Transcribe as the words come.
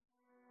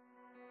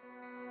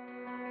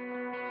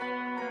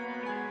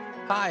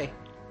Hi,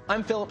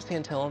 I'm Philip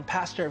Santillon,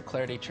 pastor of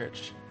Clarity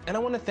Church, and I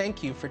want to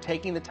thank you for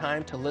taking the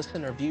time to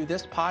listen or view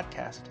this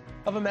podcast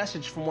of a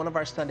message from one of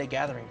our Sunday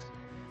gatherings.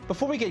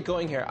 Before we get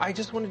going here, I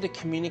just wanted to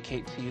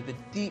communicate to you the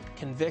deep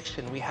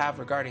conviction we have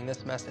regarding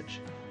this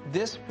message.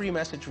 This free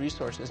message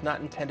resource is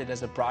not intended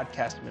as a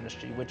broadcast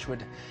ministry, which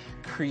would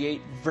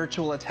create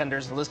virtual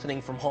attenders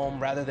listening from home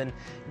rather than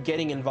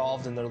getting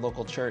involved in their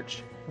local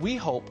church. We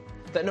hope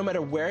that no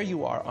matter where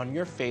you are on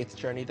your faith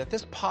journey, that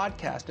this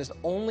podcast is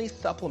only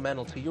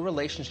supplemental to your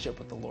relationship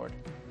with the Lord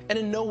and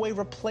in no way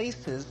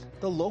replaces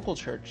the local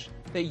church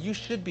that you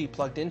should be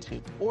plugged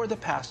into or the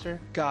pastor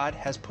God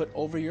has put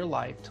over your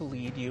life to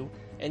lead you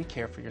and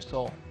care for your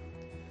soul.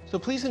 So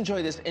please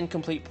enjoy this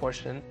incomplete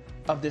portion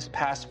of this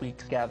past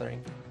week's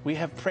gathering. We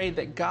have prayed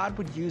that God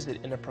would use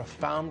it in a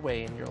profound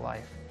way in your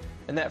life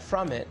and that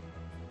from it,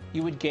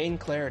 you would gain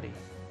clarity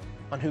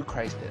on who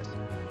Christ is.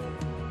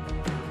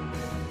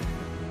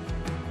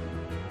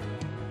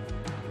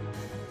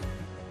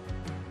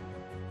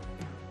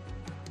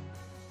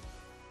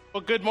 Well,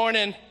 good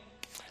morning.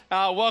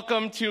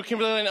 Welcome to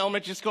Kimberly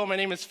Elementary School. My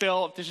name is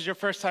Phil. If this is your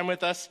first time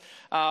with us,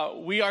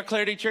 we are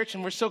Clarity Church,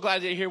 and we're so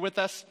glad that you're here with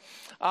us.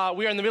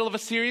 We are in the middle of a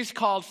series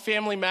called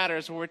Family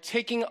Matters, where we're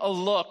taking a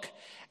look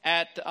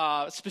at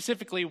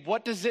specifically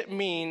what does it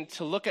mean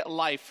to look at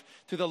life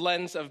through the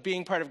lens of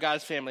being part of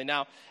God's family.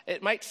 Now,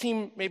 it might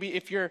seem maybe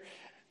if you're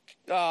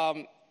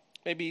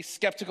maybe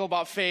skeptical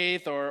about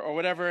faith or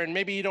whatever, and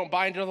maybe you don't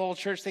buy into the whole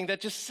church thing,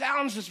 that just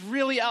sounds just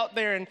really out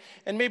there,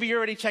 and maybe you're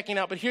already checking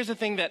out. But here's the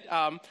thing that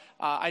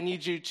I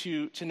need you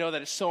to know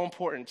that is so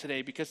important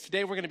today, because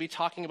today we're going to be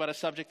talking about a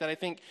subject that I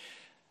think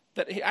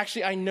that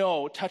actually I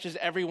know touches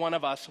every one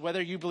of us,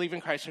 whether you believe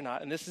in Christ or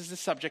not, and this is the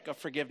subject of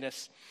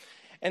forgiveness.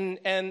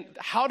 And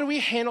how do we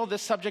handle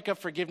this subject of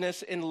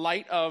forgiveness in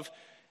light of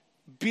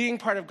being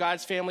part of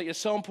God's family is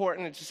so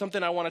important. It's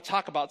something I want to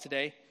talk about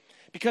today.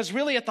 Because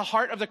really at the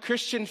heart of the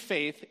Christian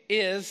faith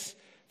is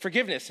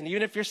forgiveness. And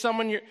even if you're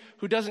someone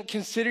who doesn't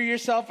consider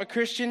yourself a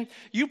Christian,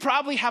 you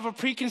probably have a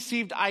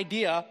preconceived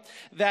idea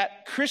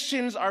that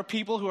Christians are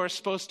people who are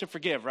supposed to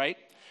forgive, right?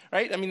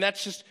 Right? I mean,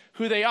 that's just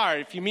who they are.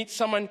 If you meet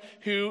someone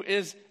who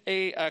is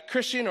a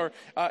Christian, or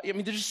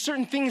there's just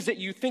certain things that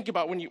you think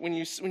about when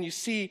you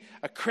see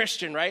a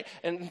Christian, right?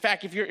 And in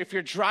fact, if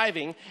you're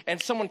driving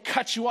and someone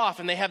cuts you off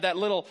and they have that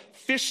little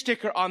fish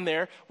sticker on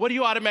there, what do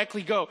you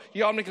automatically go?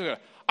 You automatically go,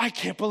 I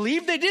can't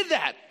believe they did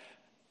that.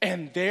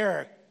 And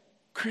they're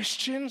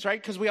Christians, right?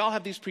 Because we all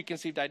have these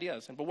preconceived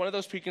ideas. But one of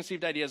those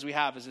preconceived ideas we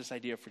have is this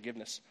idea of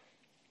forgiveness.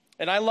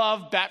 And I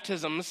love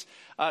baptisms.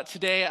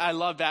 Today, I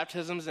love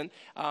baptisms.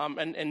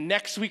 And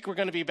next week, we're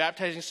going to be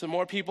baptizing some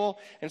more people.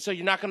 And so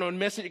you're not going to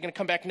miss it. You're going to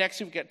come back next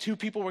week. We've got 2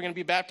 people we're going to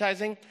be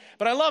baptizing.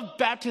 But I love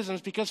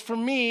baptisms because for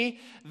me,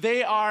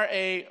 they are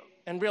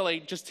and really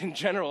just in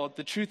general,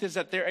 the truth is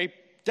that they're a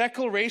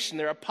declaration,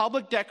 they're a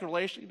public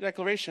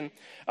declaration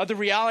of the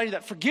reality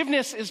that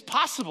forgiveness is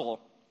possible.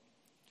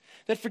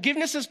 That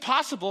forgiveness is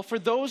possible for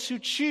those who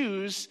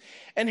choose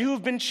and who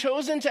have been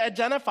chosen to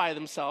identify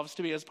themselves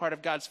to be as part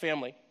of God's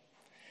family.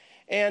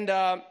 And,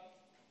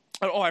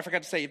 I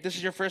forgot to say, if this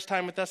is your first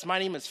time with us, my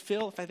name is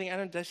Phil.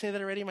 Did I say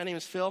that already? My name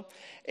is Phil.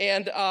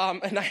 And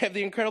I have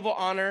the incredible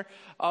honor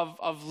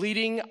of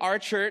leading our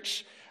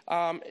church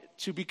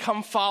to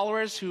become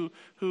followers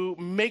who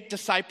make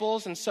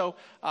disciples. And so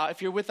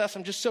if you're with us,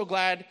 I'm just so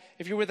glad.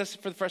 If you're with us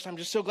for the first time, I'm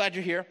just so glad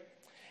you're here.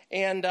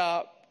 And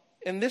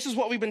this is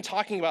what we've been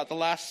talking about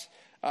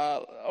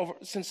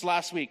since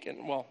last week. And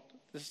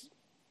this is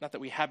not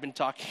that we have been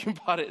talking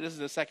about it. This is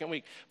the second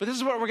week. But this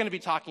is what we're going to be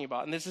talking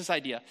about. And this is this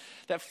idea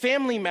that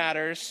family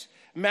matters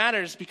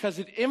because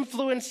it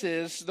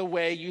influences the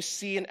way you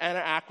see and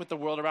interact with the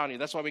world around you.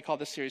 That's why we call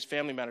this series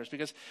Family Matters,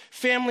 because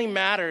family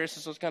matters.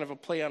 This was kind of a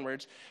play on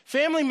words.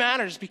 Family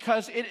matters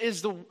because it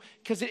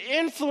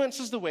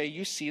influences the way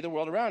you see the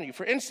world around you.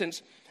 For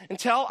instance,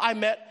 until I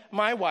met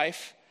my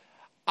wife,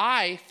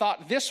 I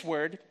thought this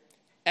word,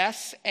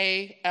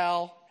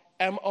 S-A-L-M-O-N.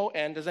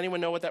 Does anyone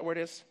know what that word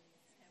is?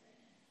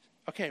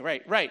 Okay,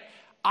 right.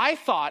 I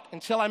thought,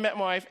 until I met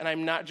my wife, and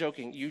I'm not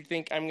joking. You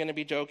think I'm going to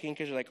be joking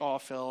because you're like, oh,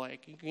 Phil,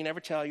 you can never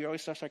tell. You're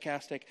always so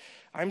sarcastic.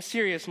 I'm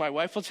serious. My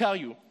wife will tell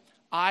you.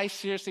 I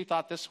seriously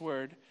thought this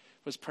word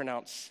was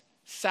pronounced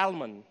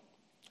Salmon.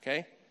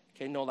 Okay,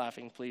 no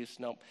laughing, please.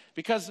 No.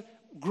 Because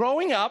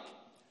growing up,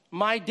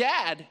 my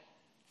dad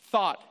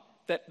thought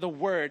that the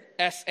word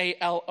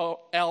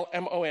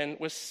S-A-L-M-O-N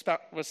was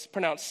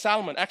pronounced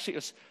Salmon. Actually, it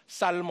was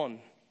Salmon.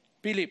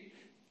 Philip,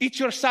 eat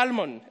your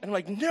salmon. And I'm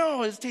like,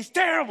 no, it tastes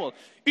terrible.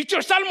 Eat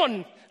your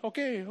salmon.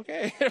 Okay.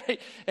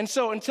 And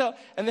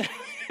then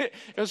it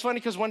was funny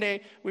because one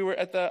day we were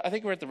at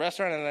the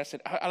restaurant, and I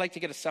said, I like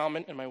to get a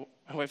salmon. And my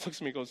wife looks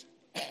at me and goes,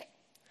 I'm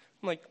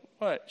like,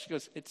 what? She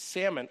goes, it's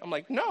salmon. I'm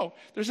like, no,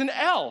 there's an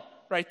L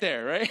right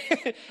there,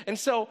 right? And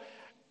so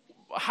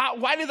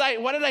why did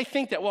I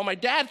think that? Well, my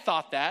dad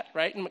thought that,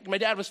 right? And my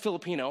dad was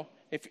Filipino.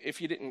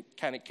 If you didn't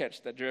kind of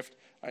catch that drift,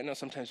 I know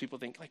sometimes people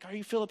think, like, are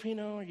you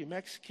Filipino? Are you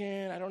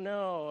Mexican? I don't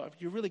know.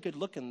 You're really good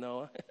looking,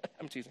 though.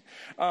 I'm teasing.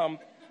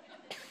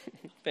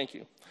 Thank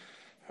you.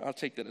 I'll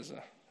take that as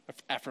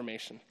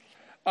affirmation.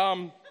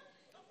 It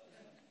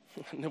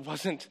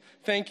wasn't,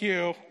 thank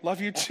you, love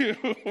you too.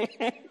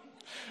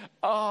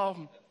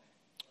 Where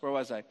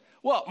was I?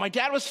 Well, my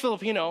dad was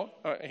Filipino,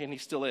 and he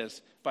still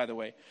is, by the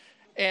way.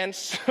 And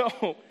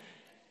so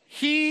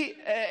he,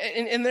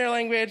 in their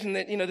language, and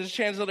there's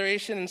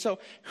transliteration, and so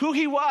who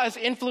he was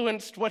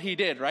influenced what he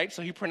did, right?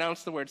 So he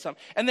pronounced the word some.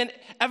 And then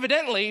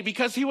evidently,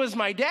 because he was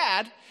my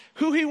dad,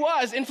 who he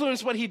was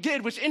influenced what he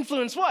did, which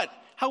influenced what?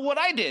 What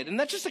I did. And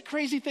that's just a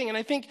crazy thing. And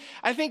I think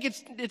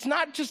it's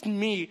not just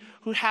me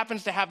who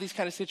happens to have these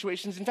kind of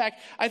situations. In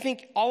fact, I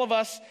think all of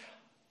us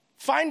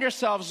find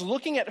ourselves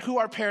looking at who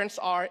our parents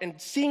are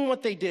and seeing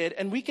what they did,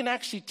 and we can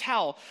actually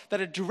tell that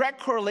a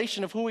direct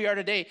correlation of who we are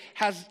today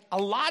has a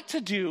lot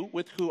to do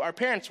with who our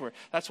parents were.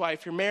 That's why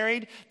if you're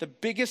married, the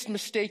biggest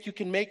mistake you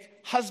can make,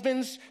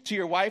 husbands, to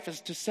your wife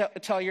is to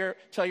tell your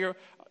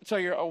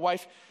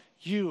wife,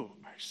 you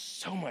are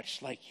so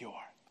much like your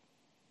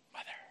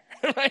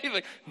mother, right?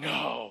 Like,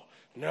 no,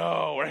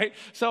 right?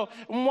 So,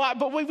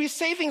 but we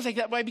say things like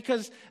that, why?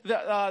 Because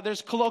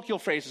there's colloquial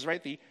phrases,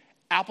 right? The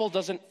apple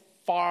doesn't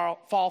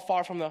fall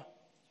far from the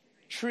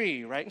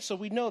tree, right? And so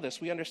we know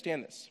this, we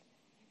understand this.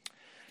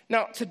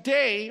 Now,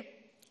 today,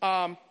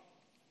 and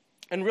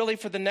really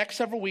for the next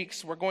several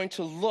weeks, we're going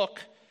to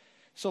look.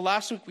 So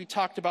last week we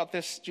talked about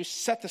this,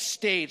 just set the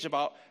stage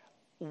about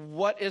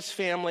what is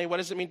family, what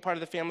does it mean part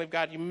of the family of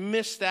God. You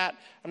missed that.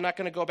 I'm not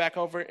going to go back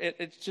over it.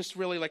 It's just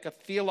really like a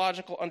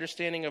theological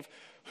understanding of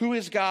who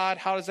is God,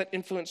 how does that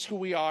influence who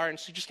we are, and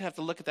so you're just going to have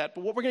to look at that.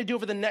 But what we're going to do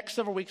over the next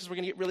several weeks is we're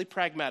going to get really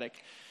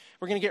pragmatic.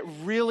 We're going to get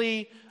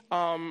really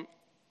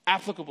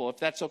applicable, if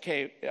that's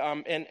okay.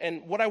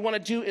 And what I want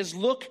to do is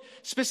look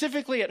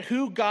specifically at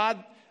who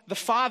God the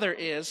Father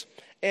is,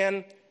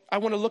 and I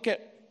want to look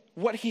at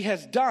what he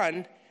has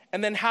done,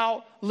 and then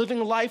how living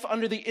life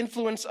under the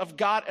influence of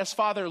God as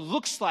Father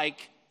looks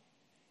like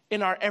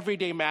in our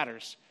everyday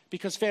matters,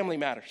 because family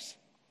matters.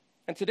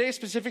 And today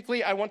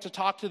specifically, I want to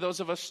talk to those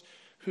of us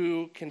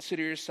who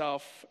consider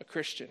yourself a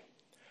Christian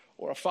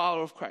or a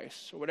follower of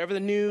Christ, or whatever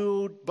the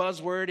new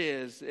buzzword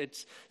is.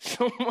 It's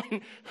someone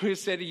who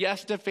said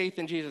yes to faith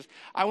in Jesus.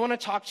 I want to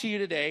talk to you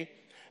today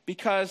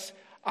because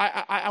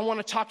I want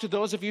to talk to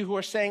those of you who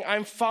are saying,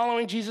 I'm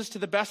following Jesus to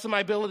the best of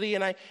my ability,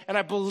 and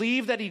I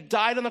believe that he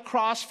died on the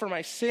cross for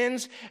my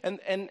sins,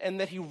 and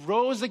that he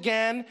rose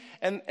again,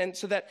 and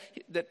so that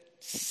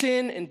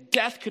sin and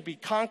death could be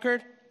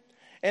conquered.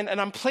 And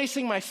I'm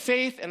placing my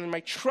faith and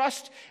my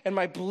trust and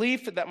my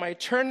belief that my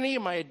eternity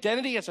and my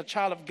identity as a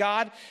child of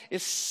God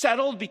is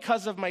settled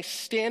because of my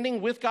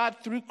standing with God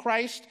through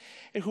Christ,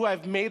 and who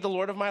I've made the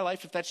Lord of my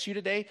life. If that's you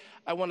today,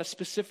 I want to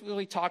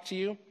specifically talk to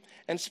you.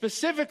 And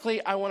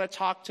specifically, I want to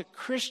talk to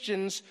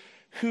Christians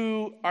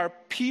who are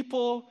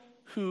people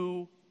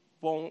who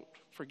won't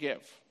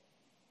forgive,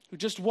 who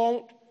just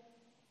won't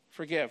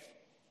forgive.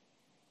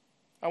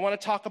 I want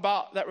to talk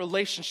about that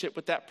relationship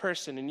with that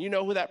person, and you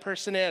know who that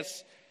person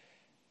is.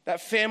 That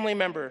family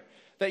member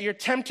that you're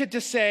tempted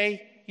to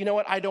say, you know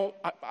what,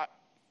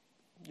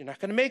 you're not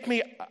going to make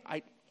me,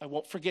 I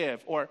won't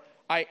forgive. Or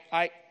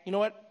you know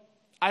what,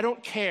 I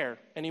don't care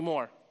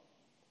anymore.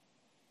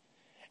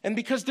 And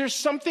because there's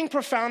something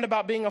profound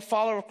about being a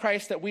follower of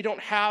Christ that we don't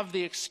have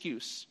the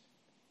excuse.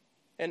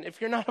 And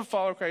if you're not a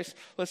follower of Christ,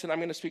 listen, I'm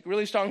going to speak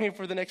really strongly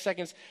for the next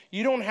seconds.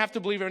 You don't have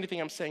to believe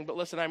anything I'm saying, but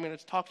listen, I'm going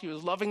to talk to you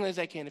as lovingly as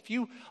I can. If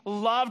you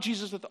love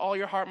Jesus with all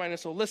your heart, mind, and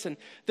soul, listen,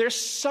 there's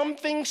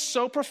something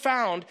so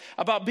profound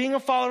about being a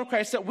follower of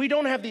Christ that we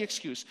don't have the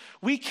excuse.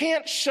 We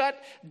can't shut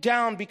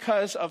down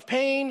because of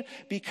pain,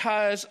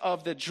 because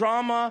of the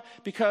drama,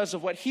 because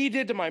of what he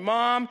did to my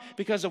mom,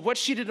 because of what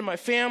she did to my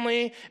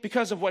family,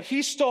 because of what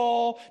he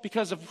stole,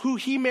 because of who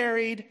he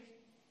married.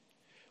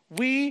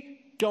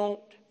 We don't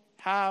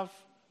have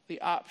the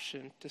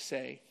option to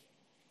say,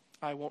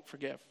 I won't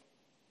forgive.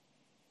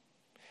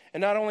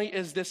 And not only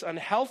is this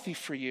unhealthy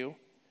for you,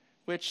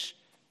 which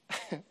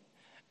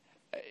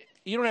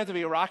you don't have to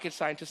be a rocket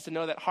scientist to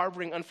know that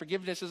harboring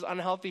unforgiveness is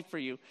unhealthy for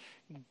you.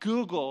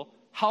 Google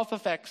health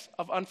effects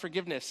of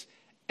unforgiveness,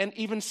 and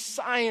even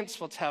science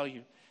will tell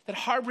you that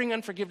harboring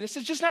unforgiveness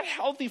is just not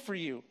healthy for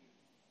you.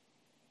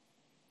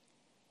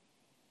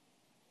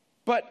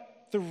 But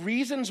the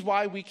reasons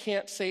why we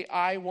can't say,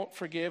 I won't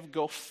forgive,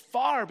 go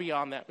far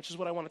beyond that, which is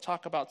what I want to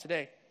talk about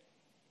today.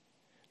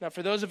 Now,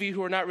 for those of you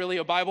who are not really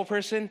a Bible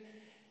person,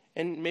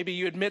 and maybe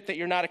you admit that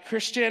you're not a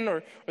Christian,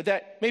 or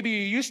that maybe you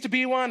used to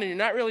be one and you're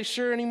not really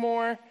sure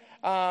anymore,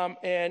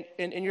 and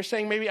you're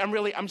saying, maybe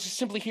I'm just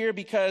simply here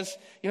because,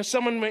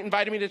 someone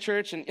invited me to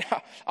church, and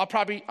I'll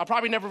probably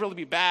never really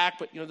be back,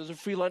 but, there's a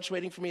free lunch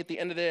waiting for me at the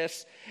end of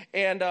this.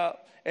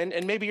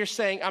 And maybe you're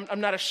saying, I'm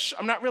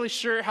not really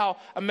sure how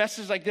a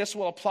message like this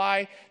will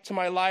apply to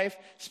my life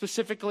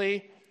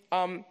specifically.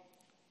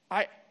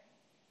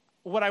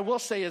 What I will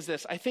say is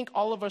this: I think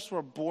all of us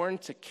were born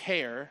to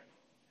care,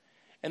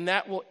 and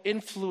that will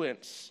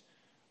influence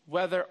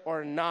whether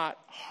or not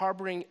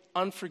harboring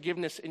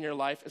unforgiveness in your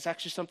life is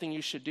actually something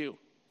you should do.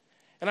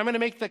 And I'm going to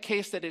make the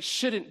case that it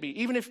shouldn't be.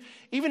 Even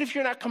if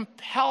you're not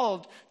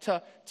compelled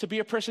to be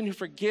a person who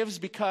forgives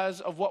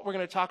because of what we're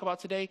going to talk about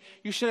today,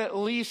 you should at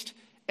least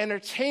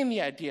entertain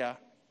the idea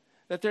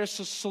that there's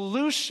a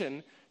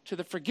solution to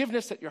the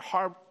forgiveness that you're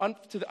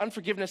to the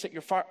unforgiveness that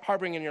you're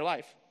harboring in your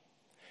life.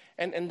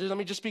 And let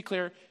me just be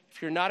clear,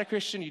 if you're not a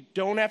Christian, you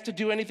don't have to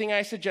do anything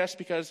I suggest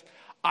because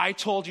I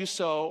told you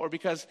so or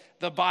because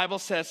the Bible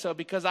says so,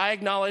 because I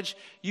acknowledge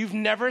you've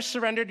never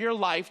surrendered your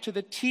life to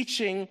the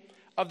teaching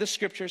of the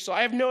Scripture. So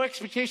I have no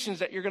expectations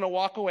that you're going to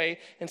walk away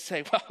and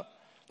say, well,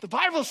 the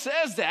Bible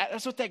says that.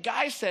 That's what that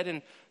guy said,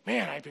 and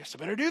man, I guess I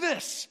better do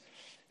this.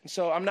 And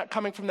so I'm not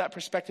coming from that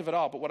perspective at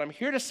all. But what I'm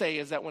here to say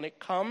is that when it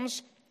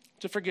comes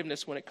to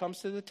forgiveness, when it comes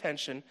to the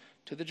tension,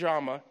 to the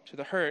drama, to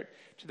the hurt,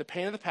 to the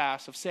pain of the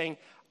past, of saying,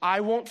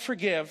 I won't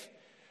forgive,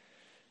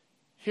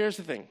 here's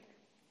the thing.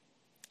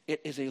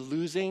 It is a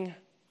losing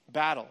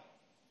battle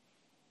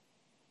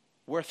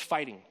worth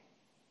fighting.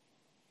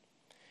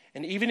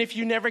 And even if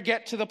you never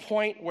get to the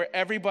point where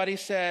everybody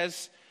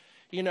says,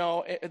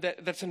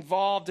 that's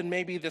involved in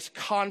maybe this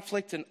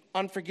conflict and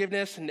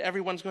unforgiveness, and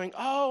everyone's going,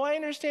 oh, I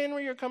understand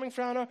where you're coming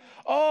from. Or,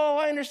 oh,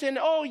 I understand.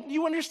 Oh,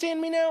 you understand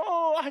me now?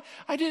 Oh,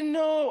 I didn't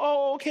know.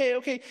 Oh,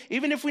 okay.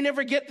 Even if we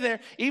never get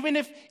there, even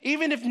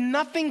if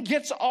nothing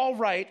gets all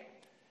right,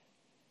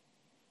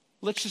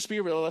 let's just be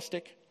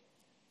realistic.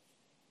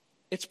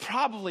 It's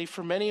probably,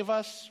 for many of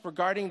us,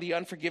 regarding the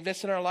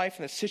unforgiveness in our life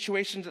and the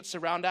situations that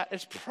surround that,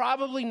 it's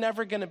probably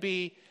never going to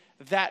be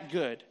that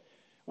good,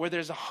 where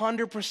there's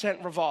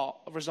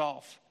 100%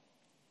 resolve.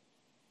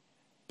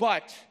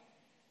 But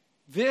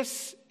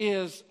this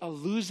is a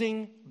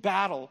losing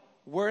battle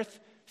worth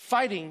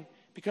fighting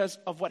because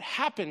of what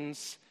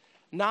happens,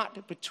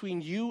 not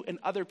between you and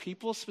other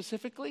people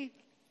specifically,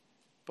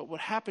 but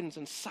what happens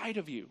inside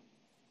of you.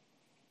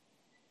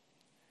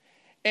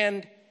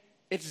 And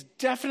it's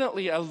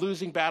definitely a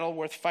losing battle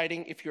worth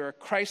fighting if you're a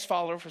Christ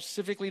follower, for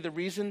specifically the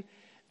reason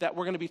that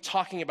we're going to be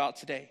talking about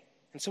today.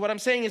 And so what I'm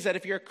saying is that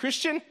if you're a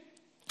Christian,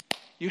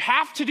 you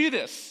have to do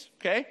this,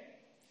 okay?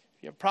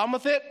 If you have a problem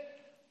with it,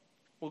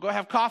 we'll go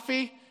have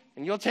coffee,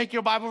 and you'll take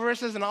your Bible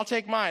verses, and I'll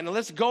take mine, and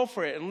let's go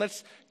for it, and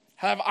let's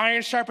have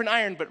iron sharpen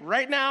iron. But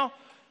right now,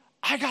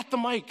 I got the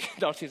mic.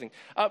 No, I'm teasing.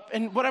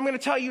 And what I'm going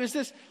to tell you is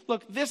this.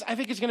 Look, this I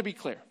think is going to be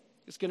clear.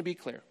 It's going to be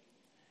clear.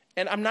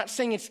 And I'm not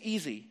saying it's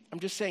easy. I'm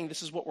just saying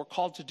this is what we're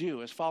called to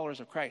do as followers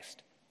of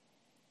Christ.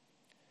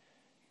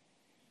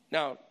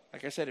 Now,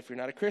 like I said, if you're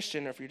not a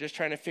Christian or if you're just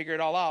trying to figure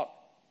it all out,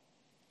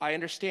 I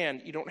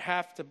understand you don't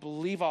have to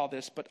believe all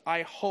this, but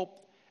I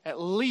hope at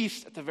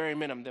least at the very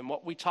minimum that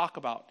what we talk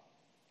about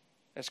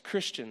as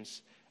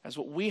Christians, as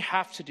what we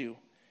have to do,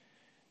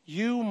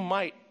 you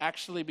might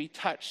actually be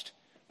touched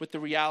with the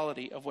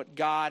reality of what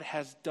God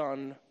has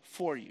done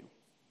for you.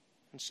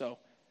 And so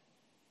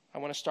I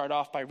want to start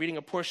off by reading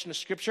a portion of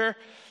Scripture.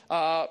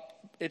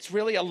 It's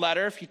really a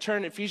letter. If you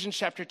turn to Ephesians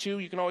chapter 2,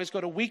 you can always go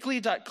to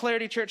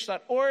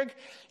weekly.claritychurch.org.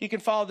 You can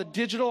follow the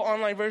digital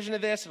online version of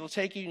this. It'll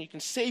take you, and you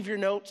can save your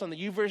notes on the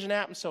YouVersion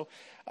app. And so,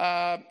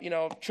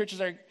 churches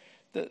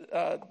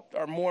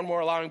are more and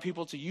more allowing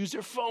people to use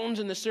their phones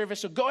in the service.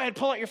 So go ahead,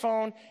 pull out your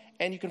phone,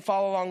 and you can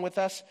follow along with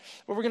us.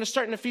 But we're going to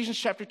start in Ephesians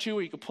chapter 2,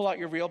 where you can pull out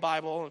your real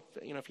Bible,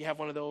 if you have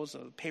one of those,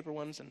 paper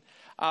ones. And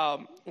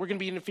we're going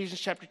to be in Ephesians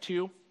chapter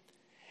 2.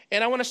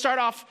 And I want to start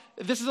off,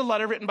 this is a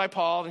letter written by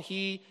Paul, and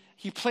he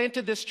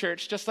planted this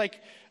church, just like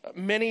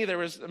many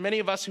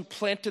of us who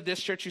planted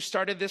this church, who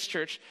started this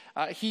church.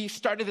 He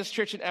started this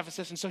church in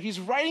Ephesus, and so he's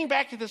writing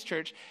back to this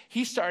church.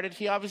 He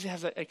obviously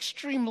has an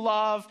extreme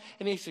love,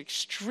 and he has an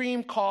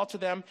extreme call to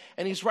them,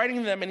 and he's writing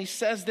to them, and he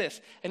says this,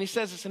 and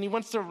he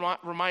wants to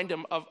remind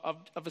them of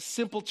a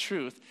simple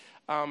truth.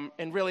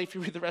 And really, if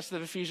you read the rest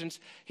of Ephesians,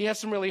 he has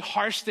some really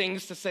harsh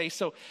things to say,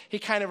 so he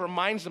kind of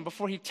reminds them,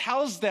 before he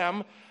tells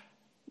them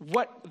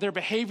what their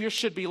behavior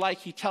should be like,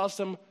 he tells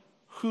them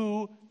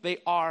who they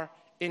are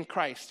in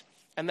Christ.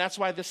 And that's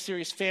why this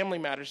series, Family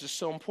Matters, is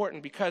so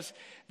important, because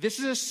this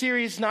is a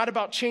series not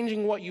about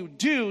changing what you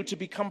do to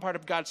become part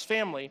of God's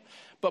family,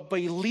 but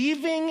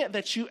believing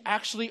that you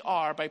actually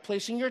are, by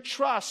placing your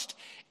trust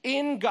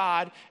in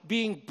God,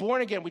 being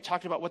born again. We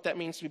talked about what that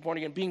means to be born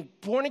again. Being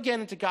born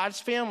again into God's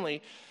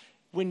family,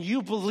 when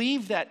you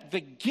believe that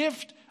the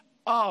gift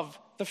of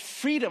the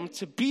freedom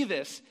to be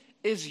this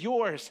is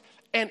yours,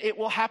 and it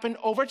will happen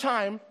over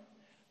time,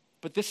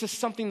 but this is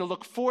something to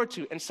look forward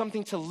to and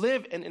something to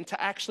live in and to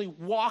actually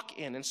walk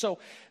in. And so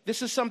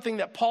this is something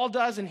that Paul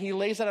does, and he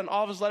lays that in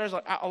all of his letters.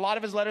 A lot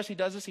of his letters, he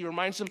does this. He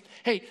reminds them,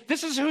 hey,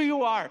 this is who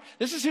you are.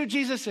 This is who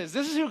Jesus is.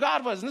 This is who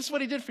God was, and this is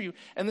what he did for you.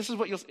 And this is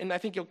what and I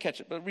think you'll catch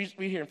it. But read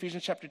here in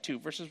Ephesians chapter 2,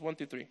 verses 1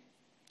 through 3. It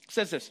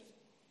says this: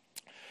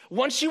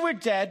 once you were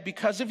dead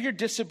because of your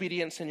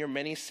disobedience and your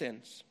many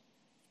sins.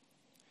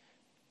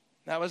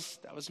 That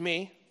was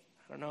me.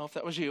 I don't know if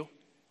that was you.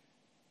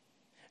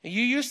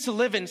 You used to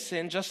live in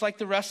sin just like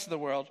the rest of the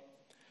world,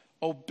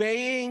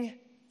 obeying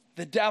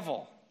the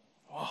devil.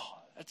 Oh,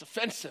 that's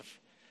offensive.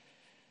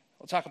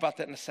 We'll talk about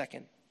that in a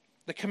second.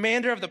 The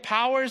commander of the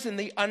powers in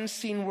the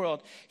unseen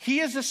world.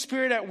 He is the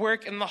spirit at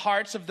work in the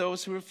hearts of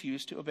those who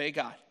refuse to obey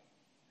God.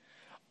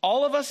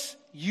 All of us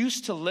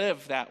used to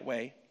live that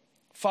way,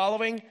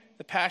 following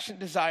the passionate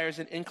desires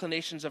and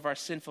inclinations of our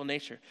sinful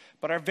nature.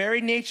 But our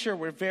very nature,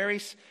 we're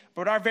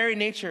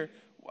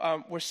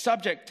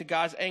subject to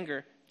God's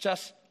anger,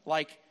 just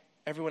like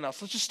everyone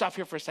else. Let's just stop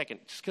here for a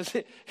second, just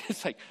because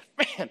it's like,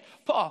 man,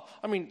 Paul,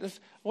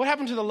 what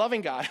happened to the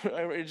loving God?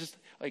 Just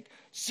like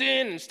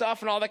sin and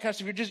stuff and all that kind of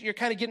stuff. You're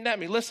kind of getting at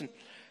me. Listen,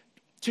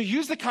 to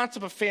use the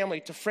concept of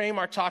family to frame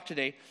our talk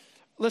today,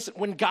 listen,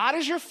 when God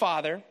is your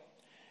father,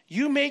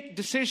 you make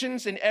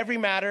decisions in every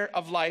matter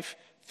of life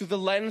through the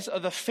lens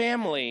of the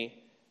family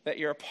that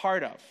you're a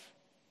part of.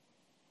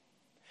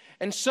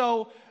 And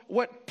so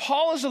what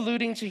Paul is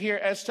alluding to here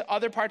as to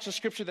other parts of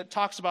Scripture that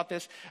talks about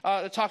this,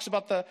 that talks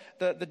about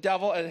the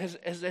devil, and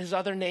his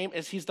other name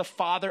is he's the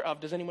father of,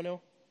 does anyone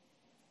know?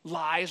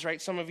 Lies, right?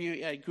 Some of you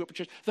grew up in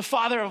church. The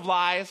father of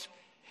lies.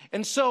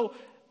 And so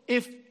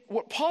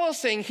what Paul is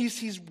saying,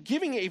 he's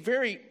giving a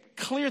very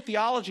clear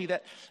theology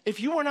that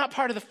if you are not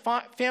part of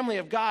the family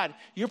of God,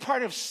 you're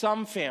part of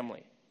some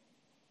family.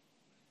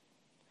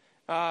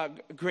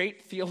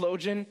 Great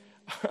theologian,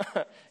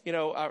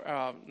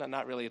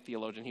 not really a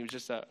theologian. He was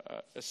just a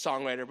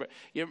songwriter. But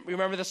you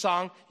remember the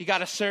song? You got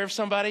to serve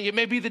somebody. It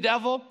may be the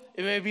devil.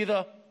 It may be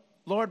the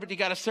Lord, but you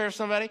got to serve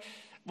somebody.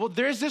 Well,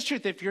 there's this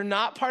truth. If you're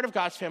not part of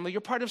God's family,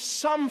 you're part of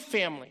some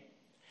family.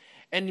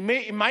 And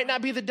it might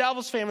not be the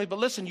devil's family, but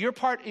listen,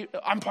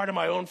 I'm part of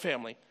my own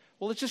family.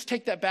 Well, let's just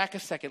take that back a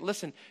second.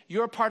 Listen,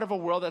 you're part of a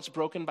world that's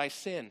broken by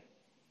sin.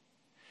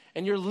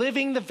 And you're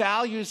living the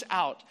values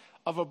out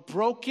of a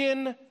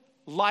broken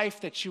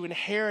life that you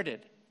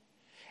inherited.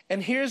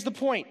 And here's the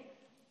point.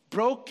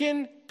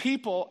 Broken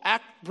people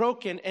act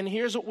broken, and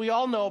here's what we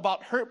all know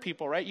about hurt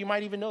people, right? You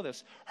might even know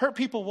this. Hurt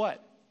people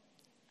what?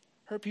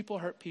 Hurt people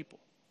hurt people.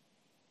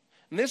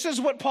 And this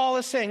is what Paul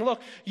is saying. Look,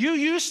 you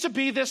used to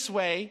be this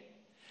way.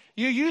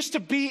 You used to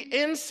be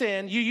in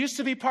sin. You used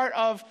to be part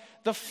of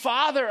the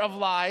father of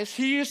lies.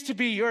 He used to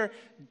be your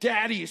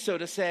daddy, so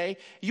to say.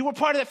 You were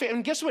part of that family.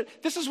 And guess what?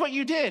 This is what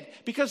you did.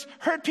 Because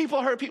hurt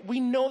people hurt people. We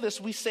know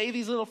this. We say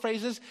these little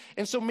phrases.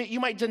 And so you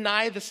might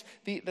deny this,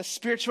 the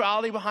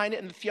spirituality behind it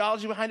and the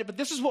theology behind it. But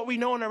this is what we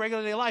know in our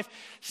regular day life.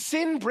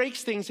 Sin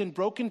breaks things, and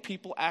broken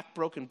people act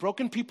broken.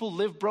 Broken people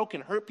live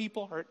broken. Hurt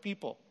people hurt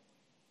people.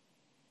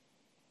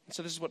 And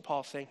so this is what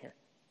Paul's saying here.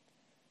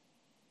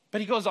 But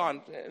he goes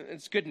on.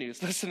 It's good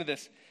news. Listen to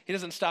this. He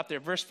doesn't stop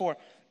there. Verse 4.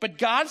 But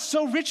God's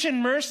so rich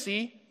in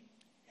mercy,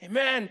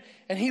 amen,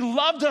 and he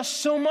loved us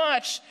so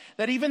much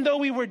that even though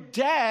we were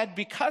dead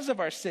because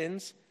of our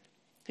sins,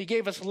 he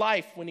gave us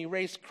life when he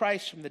raised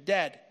Christ from the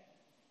dead.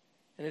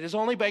 And it is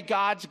only by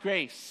God's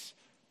grace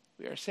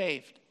we are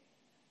saved.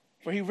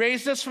 For he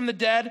raised us from the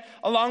dead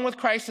along with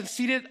Christ and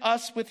seated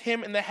us with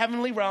him in the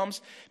heavenly realms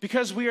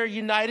because we are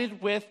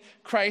united with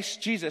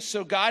Christ Jesus.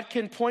 So God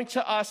can point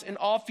to us in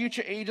all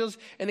future ages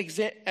and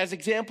as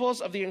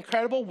examples of the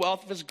incredible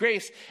wealth of his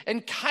grace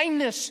and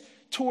kindness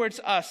towards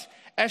us,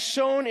 as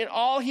shown in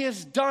all he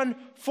has done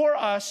for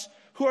us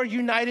who are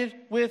united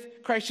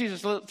with Christ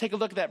Jesus. Let's take a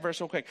look at that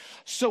verse real quick.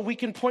 So we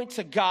can point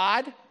to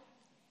God,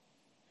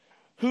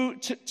 who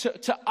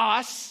to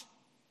us.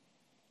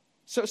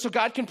 So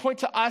God can point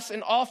to us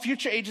in all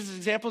future ages as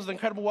examples of the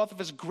incredible wealth of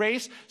his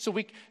grace.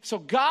 So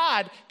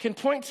God can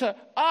point to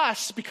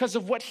us because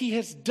of what he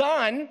has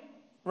done,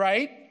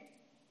 right?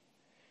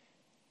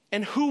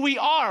 And who we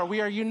are.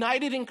 We are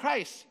united in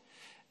Christ.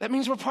 That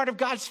means we're part of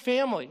God's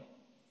family.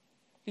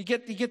 You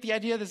get the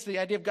idea? This is the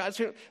idea of God's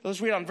family. Let's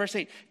read on verse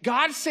 8.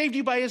 God saved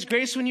you by his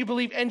grace when you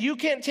believe, and you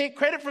can't take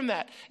credit from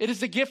that. It is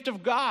the gift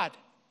of God.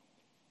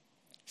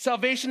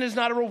 Salvation is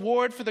not a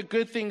reward for the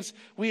good things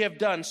we have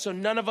done, so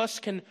none of us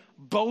can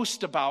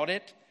boast about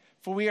it,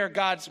 for we are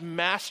God's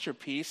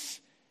masterpiece.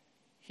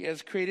 He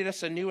has created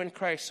us anew in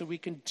Christ so we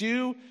can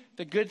do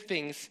the good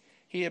things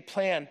he had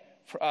planned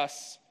for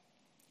us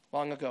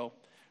long ago.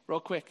 Real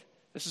quick,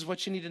 this is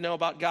what you need to know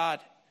about God.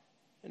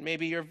 And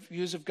maybe your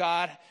views of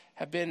God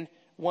have been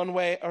one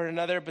way or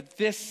another, but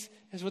this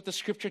is what the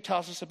scripture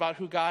tells us about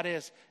who God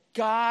is.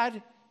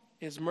 God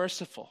is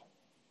merciful.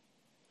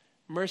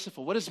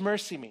 Merciful. What does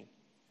mercy mean?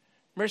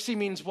 Mercy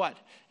means what?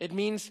 It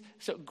means,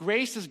 so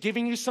grace is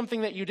giving you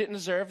something that you didn't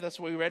deserve. That's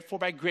what we read. For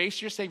by grace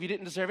you're saved, you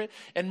didn't deserve it.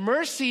 And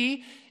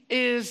mercy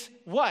is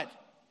what?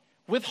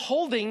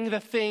 Withholding the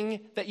thing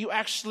that you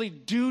actually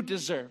do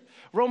deserve.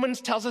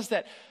 Romans tells us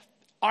that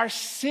our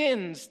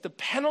sins, the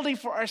penalty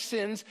for our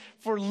sins,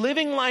 for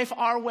living life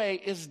our way,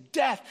 is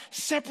death,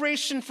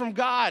 separation from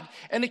God,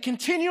 and a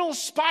continual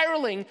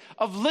spiraling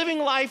of living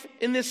life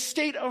in this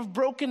state of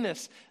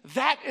brokenness.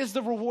 That is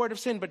the reward of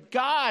sin. But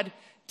God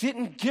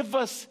didn't give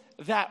us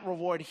that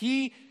reward.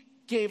 He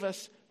gave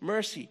us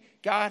mercy.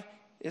 God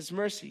is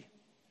mercy.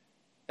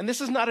 And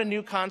this is not a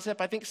new concept.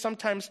 I think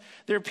sometimes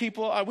there are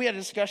people, we had a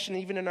discussion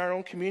even in our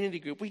own community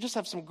group. We just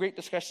have some great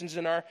discussions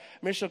in our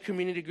missional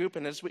community group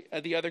and as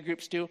the other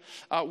groups do.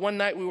 One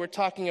night we were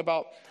talking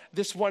about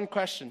this one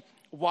question.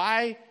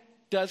 How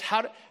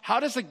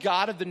does the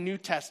God of the New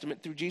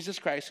Testament, through Jesus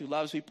Christ, who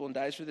loves people and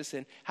dies for their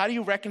sin, how do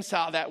you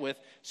reconcile that with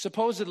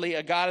supposedly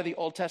a God of the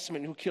Old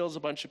Testament who kills a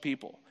bunch of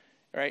people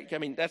right? I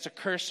mean, that's a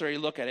cursory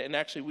look at it. And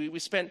actually, we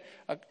spent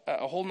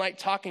a whole night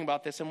talking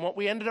about this. And what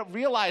we ended up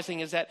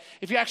realizing is that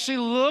if you actually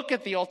look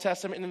at the Old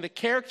Testament and the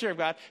character of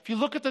God, if you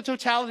look at the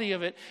totality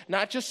of it,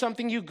 not just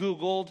something you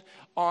Googled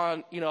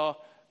on,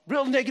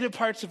 real negative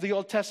parts of the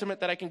Old Testament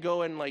that I can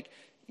go and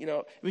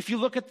if you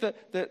look at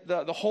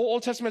the whole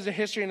Old Testament as a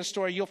history and a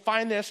story, you'll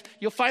find this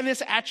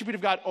attribute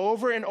of God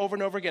over and over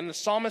and over again. The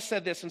psalmist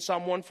said this in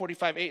Psalm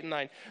 145, 8 and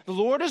 9. The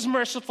Lord is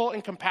merciful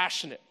and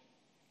compassionate.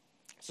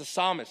 It's the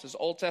psalmist, it's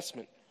Old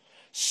Testament.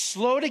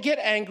 Slow to get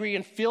angry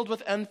and filled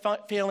with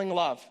unfailing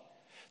love.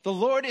 The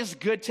Lord is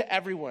good to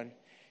everyone.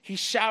 He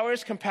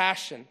showers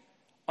compassion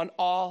on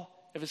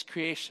all of his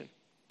creation.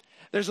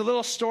 There's a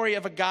little story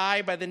of a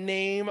guy by the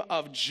name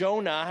of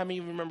Jonah. How many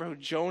of you remember who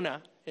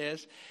Jonah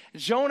is?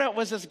 Jonah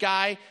was this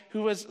guy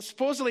who was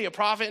supposedly a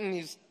prophet, and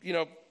he's,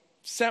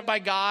 sent by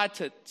God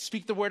to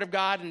speak the word of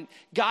God. And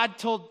God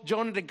told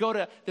Jonah to go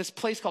to this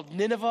place called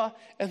Nineveh,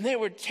 and they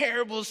were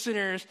terrible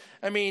sinners.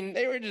 I mean,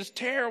 they were just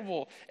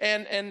terrible.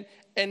 And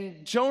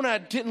Jonah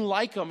didn't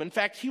like them. In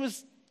fact, he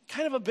was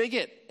kind of a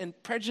bigot and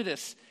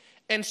prejudiced.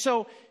 And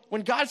so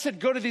when God said,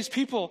 go to these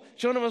people,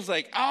 Jonah was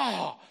like,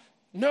 oh,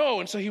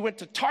 no. And so he went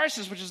to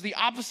Tarsus, which is the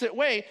opposite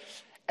way.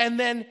 And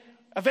then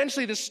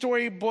eventually the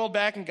story boiled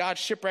back and God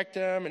shipwrecked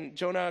him and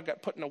Jonah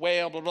got put in a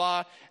whale, blah,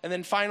 blah. And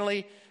then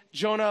finally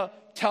Jonah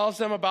tells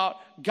them about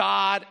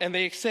God and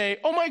they say,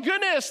 oh my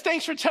goodness,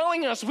 thanks for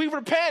telling us. We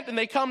repent. And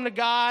they come to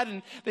God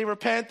and they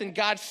repent and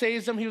God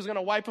saves them. He was going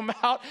to wipe them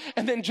out.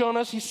 And then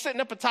Jonah, he's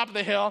sitting up at the top of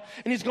the hill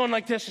and he's going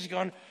like this. He's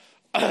going,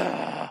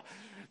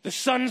 the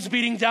sun's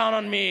beating down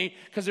on me,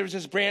 because there was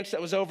this branch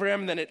that was over him,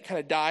 and then it kind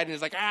of died, and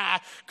he's like,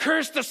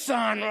 curse the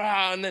sun,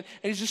 and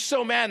he's just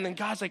so mad, and then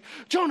God's like,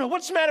 Jonah,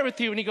 what's the matter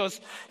with you? And he goes,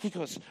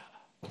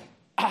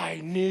 I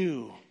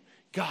knew,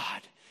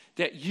 God,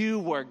 that you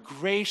were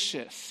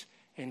gracious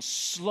and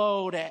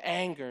slow to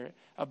anger,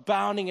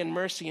 abounding in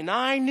mercy, and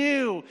I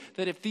knew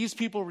that if these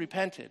people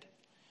repented,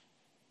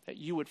 that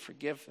you would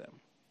forgive them.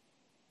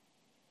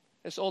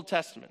 It's Old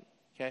Testament,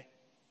 okay?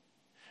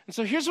 And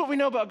so here's what we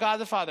know about God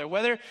the Father.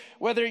 Whether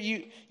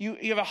you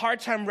have a hard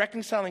time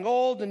reconciling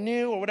old and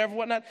new or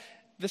whatnot,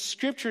 the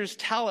scriptures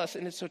tell us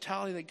in its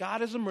totality that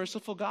God is a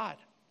merciful God.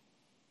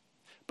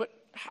 But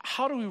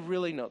how do we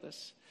really know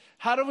this?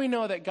 How do we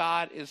know that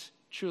God is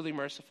truly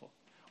merciful?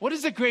 What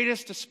is the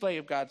greatest display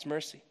of God's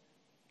mercy?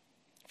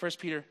 1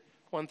 Peter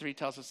 1:3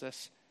 tells us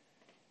this.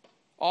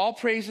 All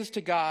praises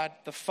to God,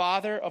 the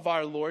Father of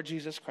our Lord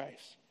Jesus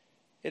Christ.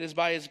 It is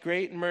by his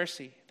great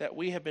mercy that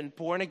we have been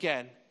born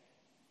again,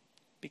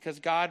 because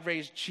God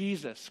raised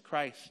Jesus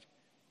Christ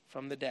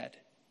from the dead.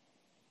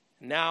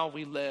 And now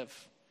we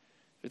live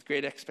with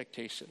great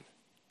expectation.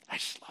 I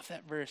just love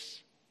that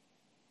verse.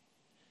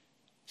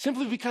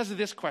 Simply because of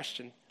this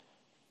question.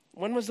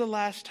 When was the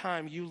last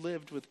time you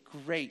lived with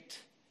great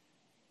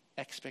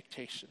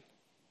expectation?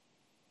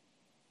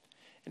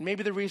 And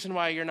maybe the reason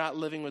why you're not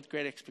living with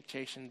great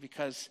expectation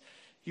because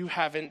you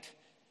haven't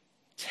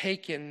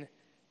taken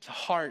to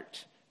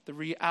heart the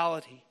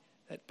reality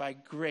that by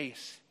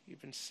grace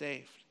you've been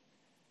saved.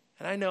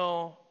 And I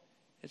know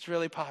it's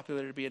really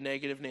popular to be a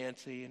negative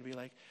Nancy and be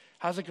like,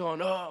 how's it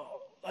going? Oh,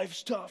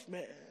 life's tough,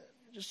 man.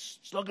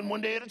 Just slugging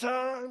one day at a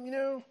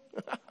time,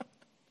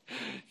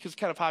 It's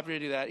kind of popular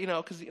to do that,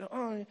 because,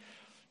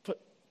 but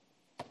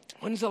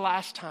when's the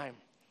last time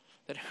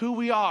that who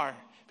we are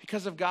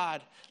because of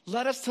God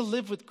led us to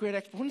live with great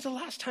expectation? When's the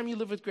last time you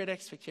lived with great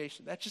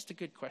expectation? That's just a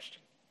good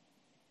question.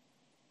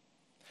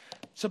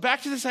 So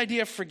back to this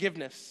idea of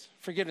forgiveness.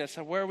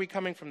 And where are we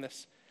coming from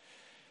this?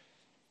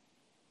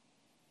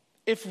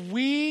 If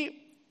we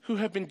who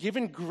have been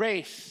given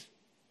grace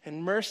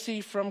and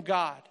mercy from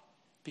God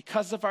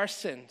because of our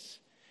sins,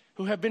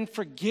 who have been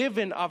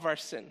forgiven of our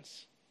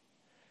sins,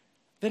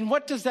 then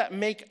what does that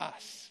make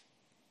us?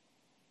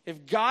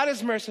 If God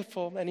is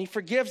merciful and he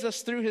forgives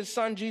us through his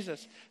son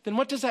Jesus, then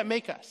what does that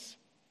make us?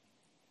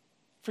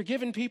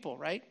 Forgiven people,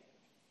 right?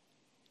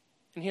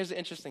 And here's the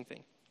interesting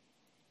thing.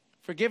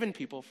 Forgiven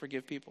people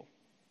forgive people.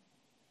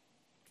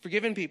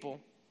 Forgiven people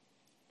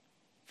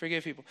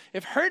forgive people.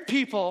 If hurt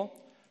people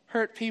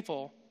hurt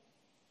people,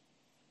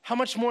 how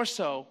much more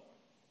so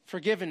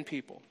forgiven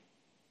people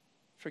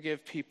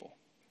forgive people?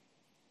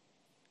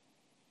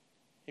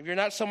 If you're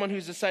not someone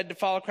who's decided to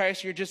follow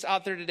Christ, you're just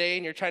out there today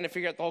and you're trying to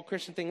figure out the whole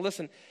Christian thing,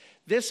 listen,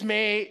 this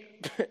may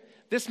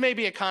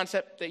be a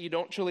concept that you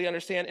don't truly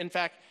understand. In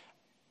fact,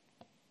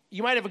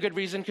 you might have a good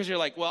reason because you're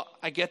like, well,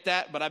 I get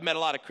that, but I've met a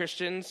lot of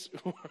Christians.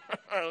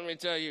 Let me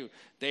tell you,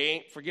 they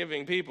ain't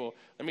forgiving people.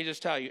 Let me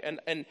just tell you.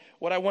 And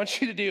what I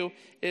want you to do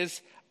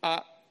is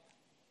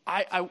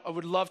I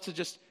would love to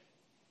just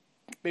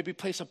maybe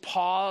place a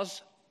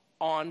pause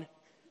on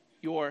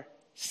your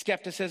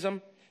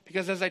skepticism,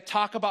 because as I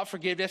talk about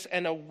forgiveness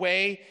and a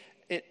way,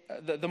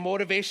 the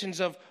motivations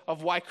of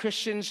why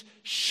Christians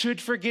should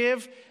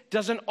forgive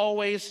doesn't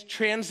always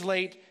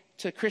translate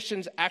to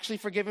Christians actually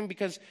forgiving,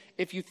 because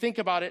if you think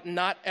about it,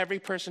 not every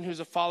person who's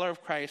a follower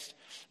of Christ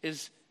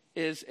is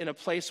in a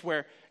place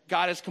where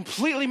God has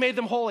completely made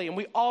them holy, and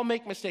we all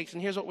make mistakes.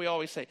 And here's what we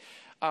always say.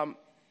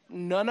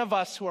 none of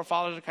us who are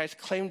followers of Christ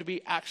claim to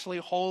be actually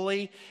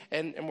holy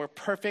and we're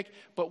perfect,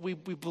 but we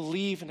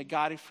believe in a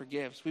God who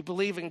forgives. We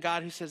believe in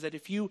God who says that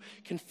if you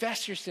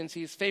confess your sins,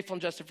 he is faithful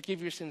and just to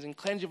forgive your sins and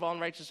cleanse you of all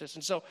unrighteousness.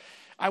 And so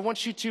I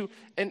want you to,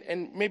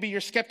 and maybe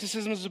your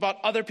skepticism is about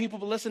other people,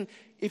 but listen,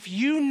 if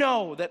you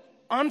know that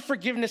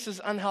unforgiveness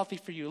is unhealthy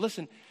for you,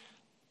 listen,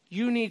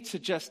 you need to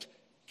just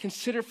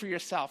consider for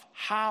yourself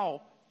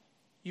how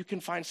you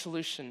can find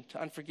solution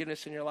to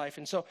unforgiveness in your life.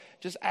 And so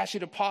just ask you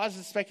to pause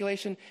the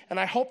speculation. And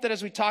I hope that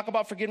as we talk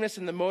about forgiveness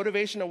and the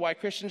motivation of why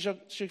Christians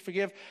should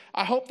forgive,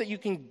 I hope that you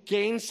can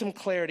gain some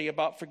clarity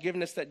about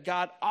forgiveness that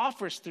God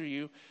offers through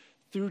you,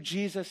 through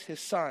Jesus,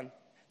 his son,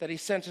 that he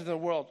sent into the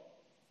world.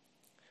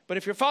 But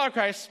if you're a follower of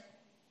Christ,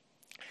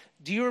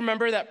 do you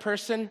remember that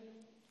person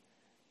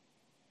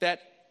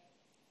that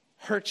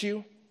hurt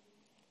you?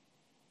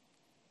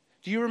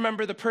 Do you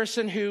remember the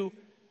person who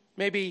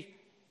maybe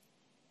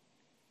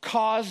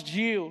caused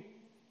you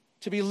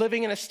to be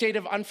living in a state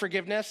of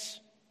unforgiveness?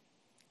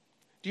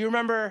 Do you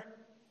remember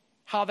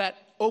how that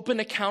open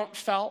account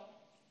felt?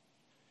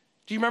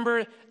 Do you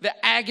remember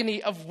the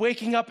agony of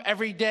waking up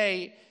every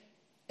day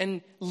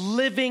and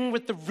living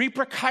with the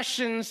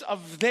repercussions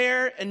of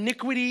their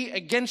iniquity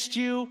against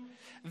you,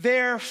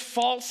 their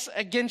faults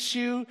against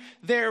you,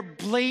 their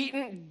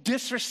blatant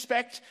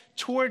disrespect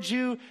towards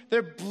you,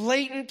 their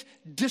blatant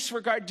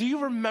disregard? Do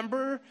you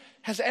remember?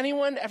 Has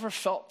anyone ever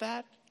felt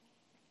that?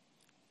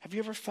 Have you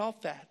ever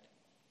felt that?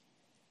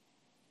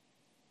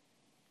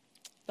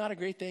 Not a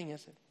great thing,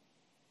 is it?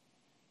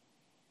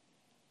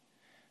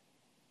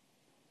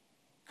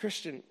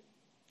 Christian,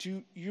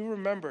 do you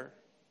remember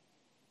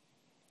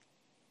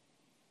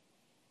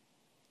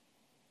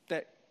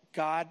that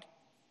God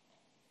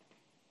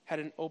had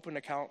an open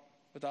account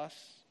with us?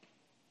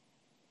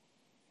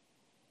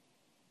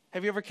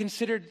 Have you ever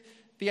considered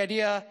the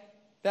idea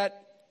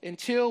that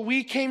until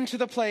we came to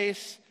the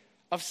place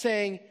of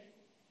saying,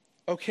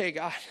 okay,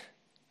 God,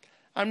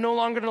 I'm no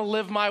longer going to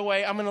live my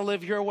way. I'm going to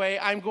live your way.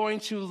 I'm going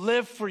to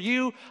live for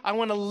you. I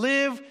want to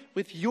live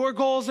with your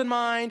goals in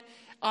mind.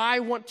 I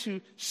want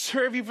to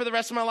serve you for the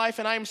rest of my life.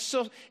 And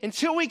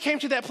until we came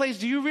to that place,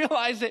 do you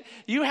realize that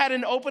you had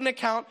an open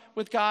account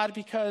with God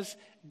because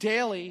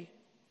daily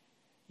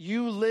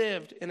you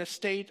lived in a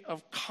state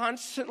of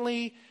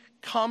constantly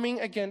coming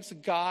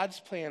against God's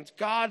plans,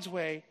 God's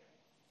way,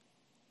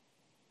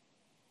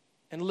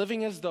 and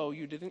living as though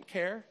you didn't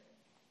care?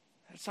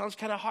 That sounds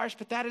kind of harsh,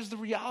 but that is the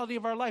reality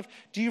of our life.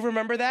 Do you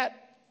remember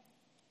that?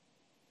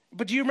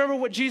 But do you remember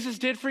what Jesus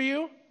did for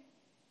you?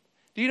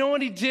 Do you know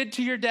what he did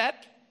to your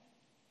debt?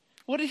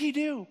 What did he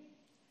do?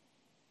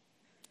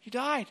 He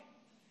died.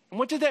 And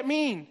what did that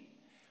mean?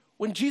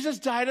 When Jesus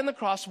died on the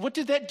cross, what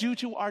did that do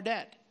to our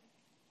debt?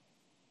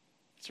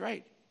 That's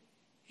right.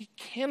 He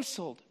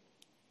canceled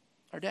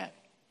our debt.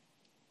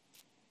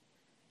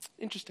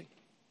 Interesting.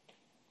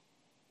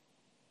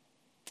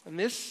 And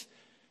this,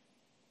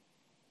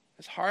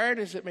 as hard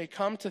as it may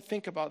come to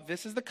think about,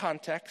 this is the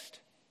context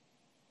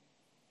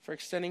for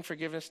extending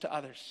forgiveness to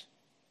others.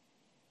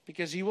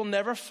 Because you will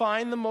never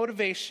find the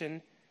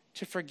motivation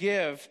to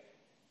forgive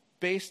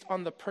based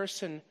on the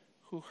person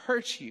who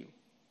hurts you.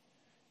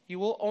 You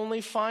will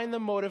only find the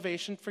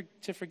motivation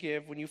to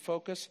forgive when you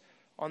focus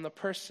on the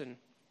person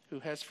who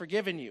has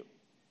forgiven you.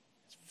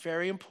 It's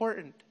very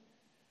important.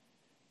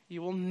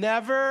 You will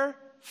never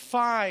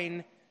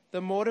find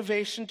the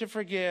motivation to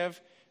forgive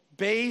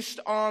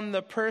based on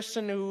the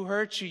person who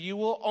hurt you. You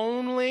will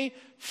only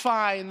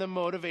find the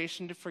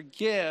motivation to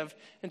forgive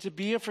and to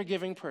be a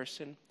forgiving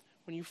person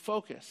when you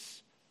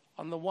focus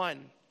on the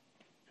one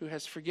who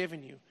has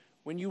forgiven you,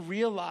 when you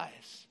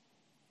realize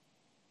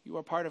you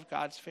are part of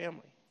God's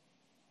family.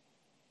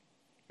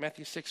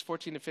 Matthew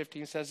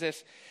 6:14-15 says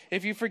this: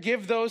 if you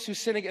forgive those who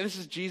sin against, this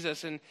is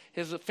Jesus in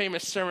his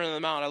famous Sermon on the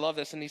Mount. I love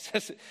this. And he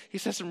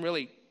says some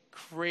really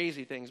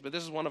crazy things, but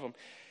this is one of them.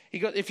 He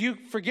goes, if you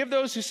forgive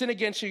those who sin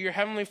against you, your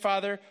heavenly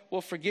Father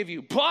will forgive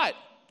you. But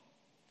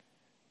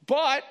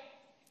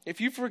if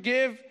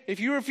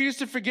you refuse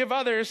to forgive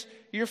others,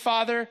 your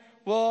Father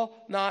will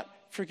not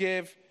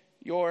forgive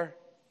your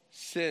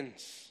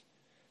sins.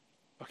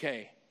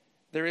 Okay,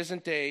 there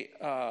isn't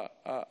a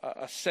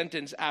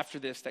sentence after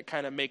this that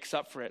kind of makes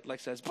up for it, like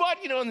says, but,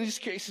 in these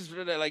cases,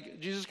 like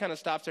Jesus kind of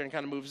stops there and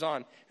kind of moves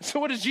on. And so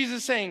what is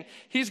Jesus saying?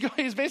 He's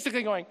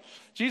basically going,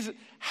 Jesus,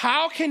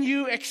 how can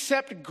you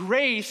accept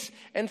grace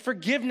and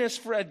forgiveness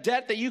for a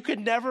debt that you could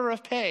never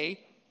repay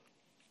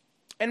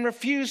and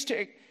refuse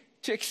to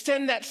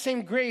extend that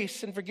same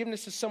grace and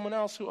forgiveness to someone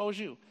else who owes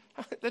you?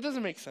 That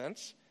doesn't make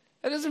sense.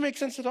 That doesn't make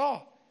sense at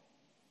all.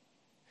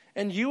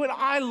 And you and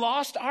I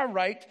lost our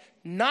right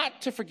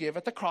not to forgive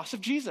at the cross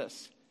of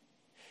Jesus,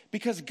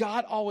 because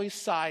God always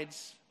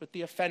sides with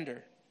the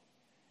offender.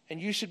 And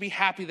you should be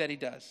happy that he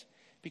does,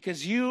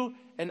 because you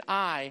and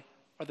I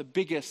are the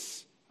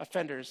biggest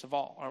offenders of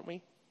all, aren't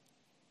we?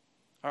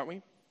 Aren't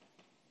we?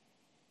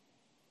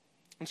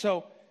 And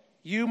so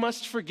you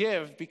must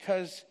forgive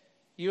because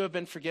you have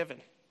been forgiven.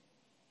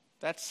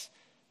 That's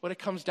what it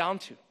comes down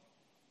to.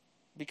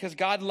 because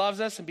God loves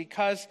us and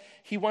because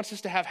he wants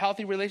us to have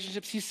healthy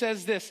relationships, he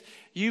says this: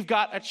 you've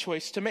got a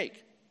choice to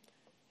make,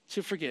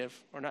 to forgive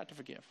or not to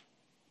forgive.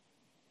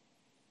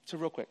 So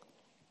real quick.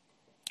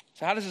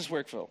 So how does this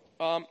work, Phil?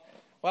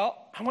 Well,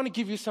 I want to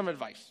give you some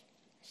advice.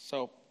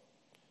 So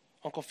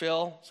Uncle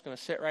Phil is going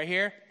to sit right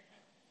here,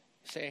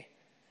 say,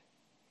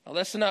 now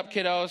listen up,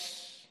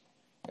 kiddos.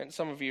 And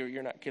some of you,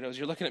 you're not kiddos.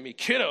 You're looking at me,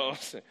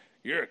 kiddos.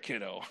 You're a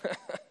kiddo.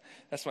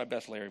 That's my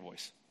best Larry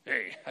voice.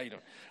 Hey, how you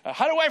doing?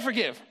 How do I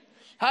forgive?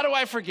 How do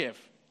I forgive?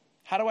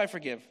 How do I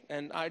forgive?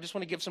 And I just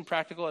want to give some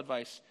practical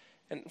advice.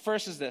 And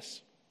first is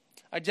this: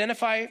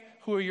 identify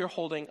who you're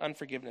holding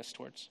unforgiveness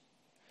towards.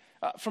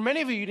 For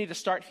many of you, you need to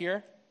start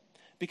here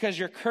because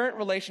your current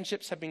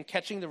relationships have been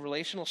catching the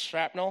relational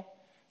shrapnel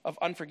of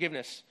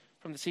unforgiveness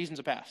from the seasons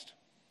of past.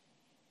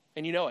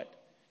 And you know it.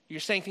 You're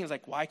saying things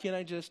like, why can't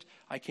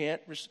I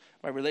can't,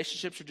 my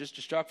relationships are just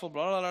destructive,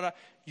 blah, blah, blah, blah.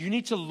 You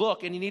need to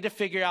look and you need to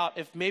figure out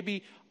if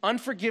maybe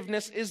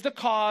unforgiveness is the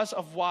cause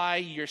of why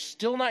you're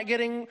still not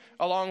getting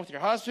along with your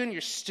husband, you're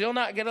still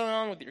not getting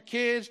along with your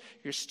kids,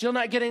 you're still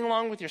not getting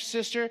along with your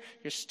sister,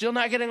 you're still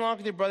not getting along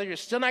with your brother, you're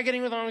still not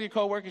getting along with your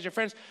coworkers, your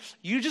friends.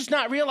 You just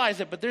not realize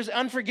it, but there's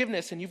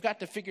unforgiveness and you've got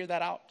to figure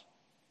that out.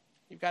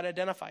 You've got to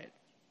identify it.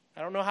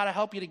 I don't know how to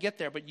help you to get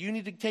there, but you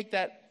need to take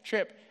that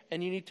trip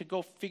and you need to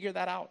go figure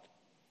that out.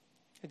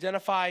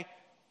 Identify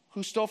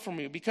who stole from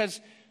you.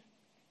 Because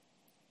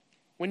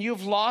when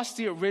you've lost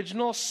the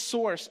original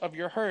source of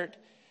your hurt,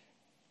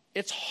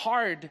 it's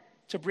hard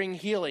to bring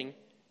healing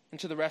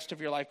into the rest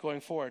of your life going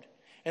forward.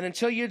 And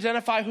until you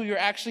identify who you're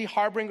actually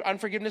harboring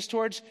unforgiveness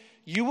towards,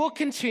 you will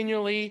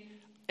continually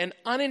and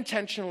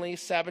unintentionally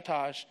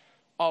sabotage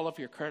all of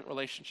your current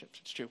relationships.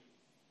 It's true.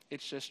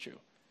 It's just true.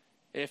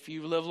 If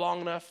you live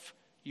long enough,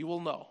 you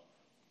will know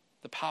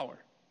the power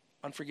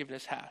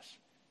unforgiveness has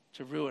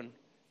to ruin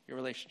your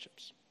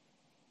relationships.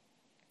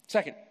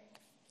 Second,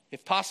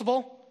 if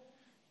possible,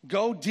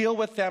 go deal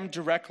with them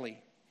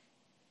directly.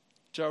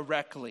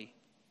 Directly.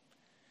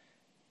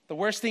 The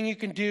worst thing you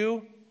can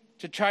do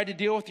to try to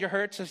deal with your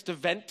hurts is to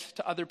vent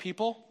to other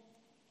people.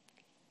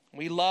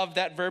 We love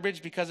that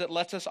verbiage because it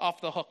lets us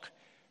off the hook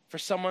for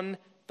someone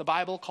the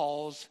Bible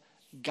calls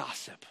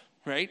gossip,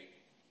 right?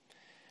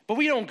 But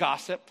we don't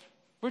gossip.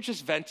 We're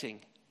just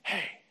venting.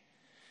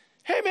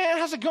 Hey man,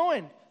 how's it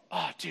going?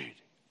 Oh, dude,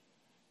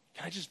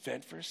 can I just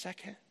vent for a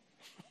second?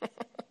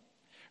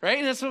 Right?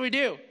 And that's what we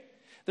do.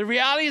 The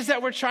reality is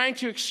that we're trying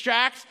to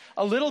extract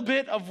a little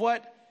bit of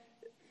what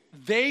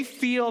they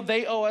feel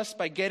they owe us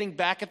by getting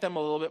back at them a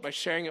little bit by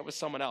sharing it with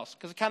someone else.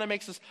 Because it kind of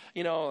makes us,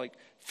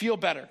 feel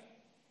better.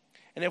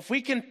 And if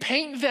we can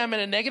paint them in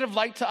a negative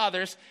light to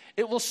others,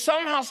 it will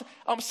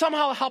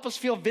somehow help us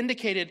feel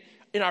vindicated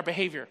in our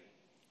behavior.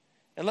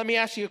 And let me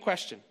ask you a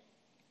question.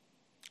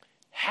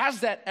 Has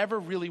that ever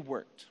really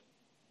worked?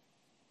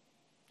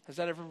 Has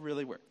that ever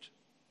really worked?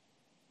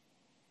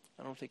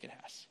 I don't think it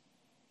has.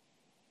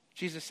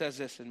 Jesus says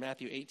this in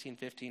Matthew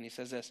 18:15. He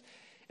says this: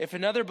 if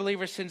another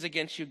believer sins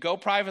against you, go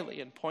privately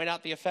and point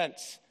out the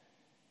offense.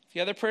 If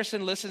the other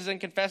person listens and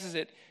confesses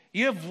it,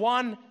 you have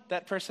won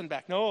that person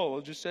back. No,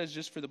 it just says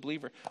just for the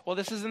believer. Well,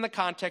 this is in the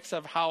context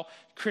of how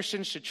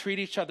Christians should treat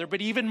each other.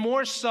 But even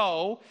more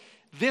so,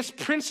 this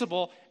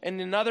principle, and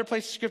in another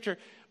place in Scripture,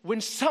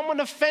 when someone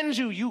offends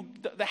you,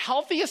 the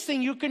healthiest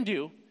thing you can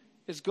do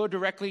is go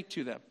directly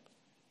to them.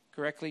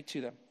 Directly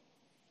to them.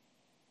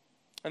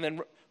 And then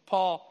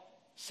Paul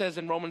says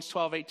in Romans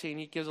 12:18,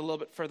 he gives a little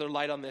bit further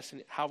light on this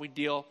and how we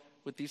deal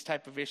with these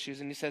type of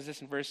issues. And he says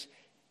this in verse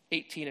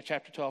 18 of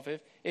chapter 12.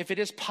 If it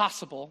is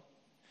possible,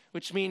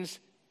 which means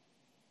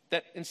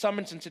that in some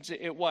instances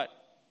it what?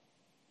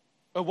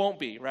 It won't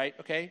be, right?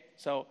 Okay?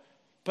 So,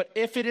 but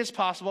if it is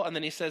possible, and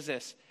then he says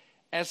this: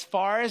 as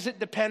far as it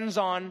depends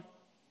on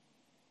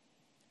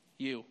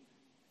you.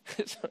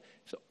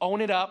 So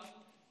own it up,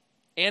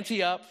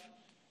 ante up,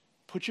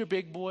 put your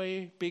big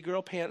boy, big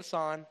girl pants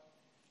on.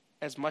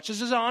 As much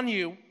as is on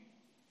you,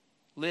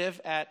 live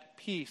at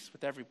peace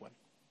with everyone.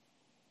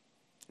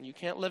 And you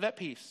can't live at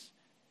peace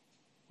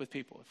with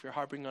people if you're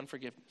harboring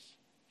unforgiveness.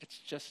 It's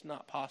just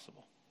not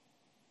possible.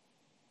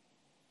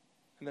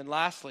 And then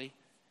lastly,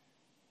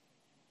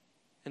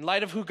 in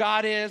light of who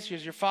God is,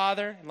 he's your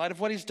Father, in light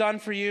of what he's done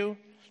for you,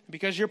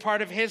 because you're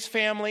part of his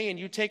family and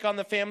you take on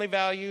the family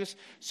values,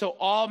 so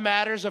all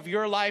matters of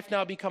your life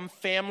now become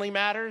family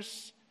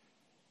matters.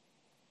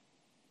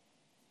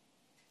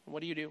 And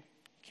what do?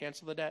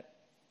 Cancel the debt.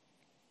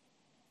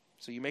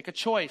 So you make a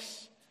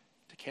choice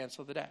to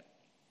cancel the debt.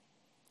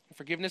 And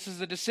forgiveness is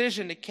the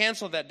decision to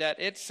cancel that debt.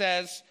 It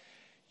says,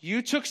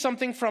 you took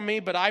something from me,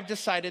 but I've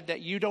decided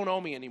that you don't owe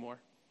me anymore.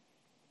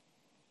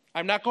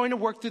 I'm not going to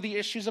work through the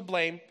issues of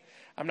blame.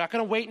 I'm not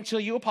going to wait until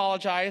you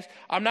apologize.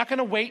 I'm not going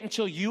to wait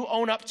until you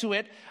own up to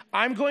it.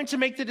 I'm going to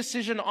make the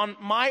decision on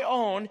my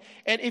own.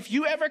 And if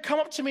you ever come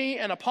up to me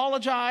and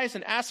apologize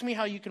and ask me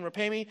how you can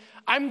repay me,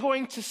 I'm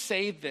going to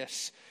say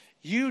this: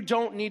 you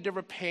don't need to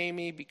repay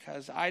me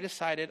because I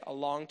decided a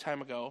long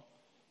time ago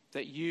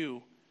that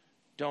you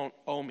don't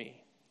owe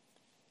me.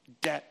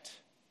 Debt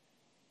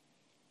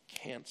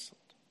canceled.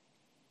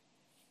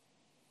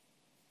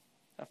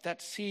 Now, if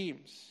that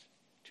seems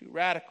too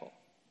radical,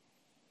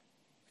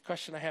 the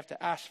question I have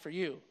to ask for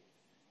you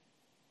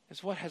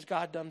is, what has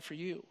God done for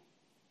you?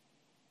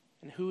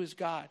 And who is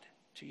God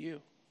to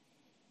you?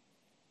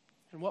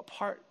 And what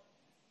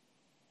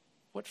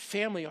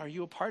family are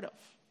you a part of?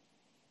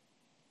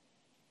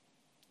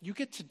 You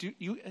get to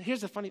you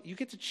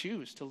get to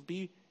choose to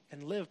be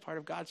and live part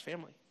of God's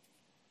family.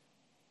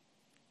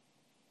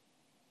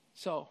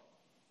 So,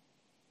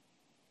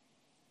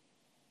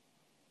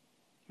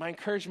 my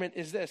encouragement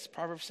is this,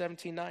 Proverbs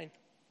 17:9.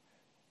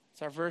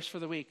 It's our verse for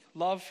the week.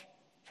 Love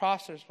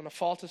prospers when a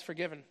fault is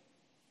forgiven,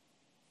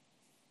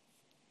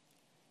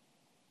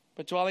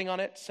 but dwelling on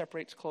it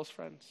separates close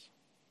friends.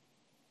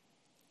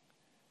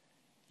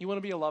 You want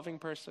to be a loving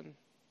person?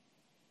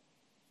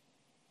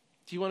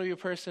 Do you want to be a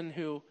person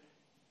who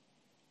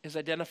is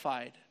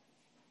identified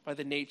by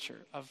the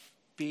nature of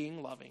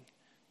being loving?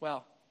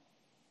 Well,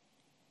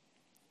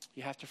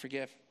 you have to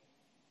forgive.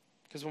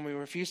 Because when we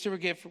refuse to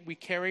forgive, we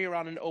carry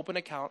around an open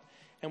account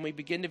and we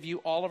begin to view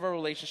all of our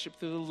relationship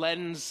through the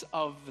lens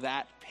of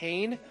that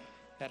pain,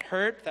 that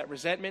hurt, that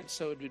resentment.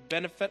 So it would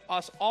benefit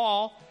us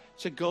all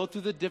to go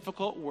through the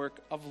difficult work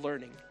of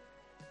learning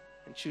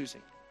and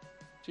choosing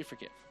to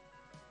forgive.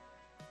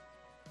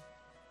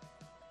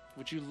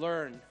 Would you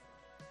learn?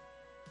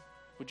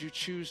 Would you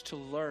choose to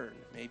learn,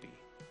 maybe,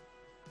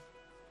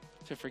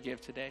 to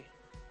forgive today?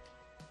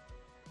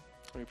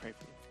 Let me pray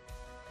for you.